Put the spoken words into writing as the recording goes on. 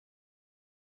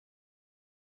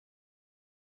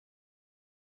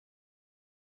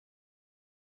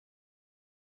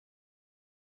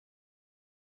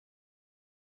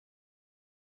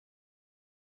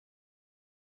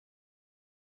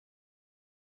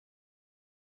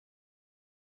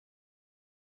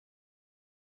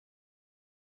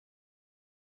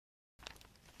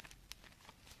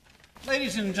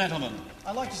Ladies and gentlemen,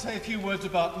 I'd like to say a few words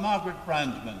about Margaret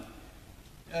Brandman.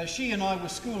 She and I were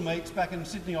schoolmates back in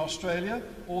Sydney, Australia,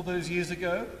 all those years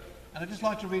ago, and I'd just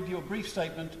like to read you a brief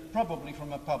statement, probably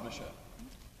from a publisher.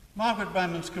 Margaret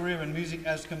Brandman's career in music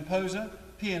as composer,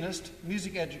 pianist,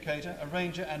 music educator,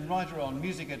 arranger and writer on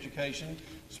music education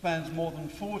spans more than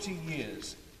 40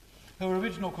 years. Her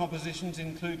original compositions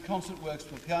include concert works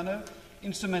for piano,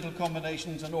 instrumental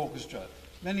combinations and orchestra,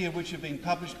 many of which have been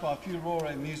published by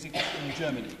Furore Music in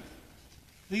Germany.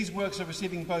 These works are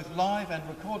receiving both live and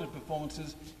recorded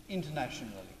performances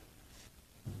internationally.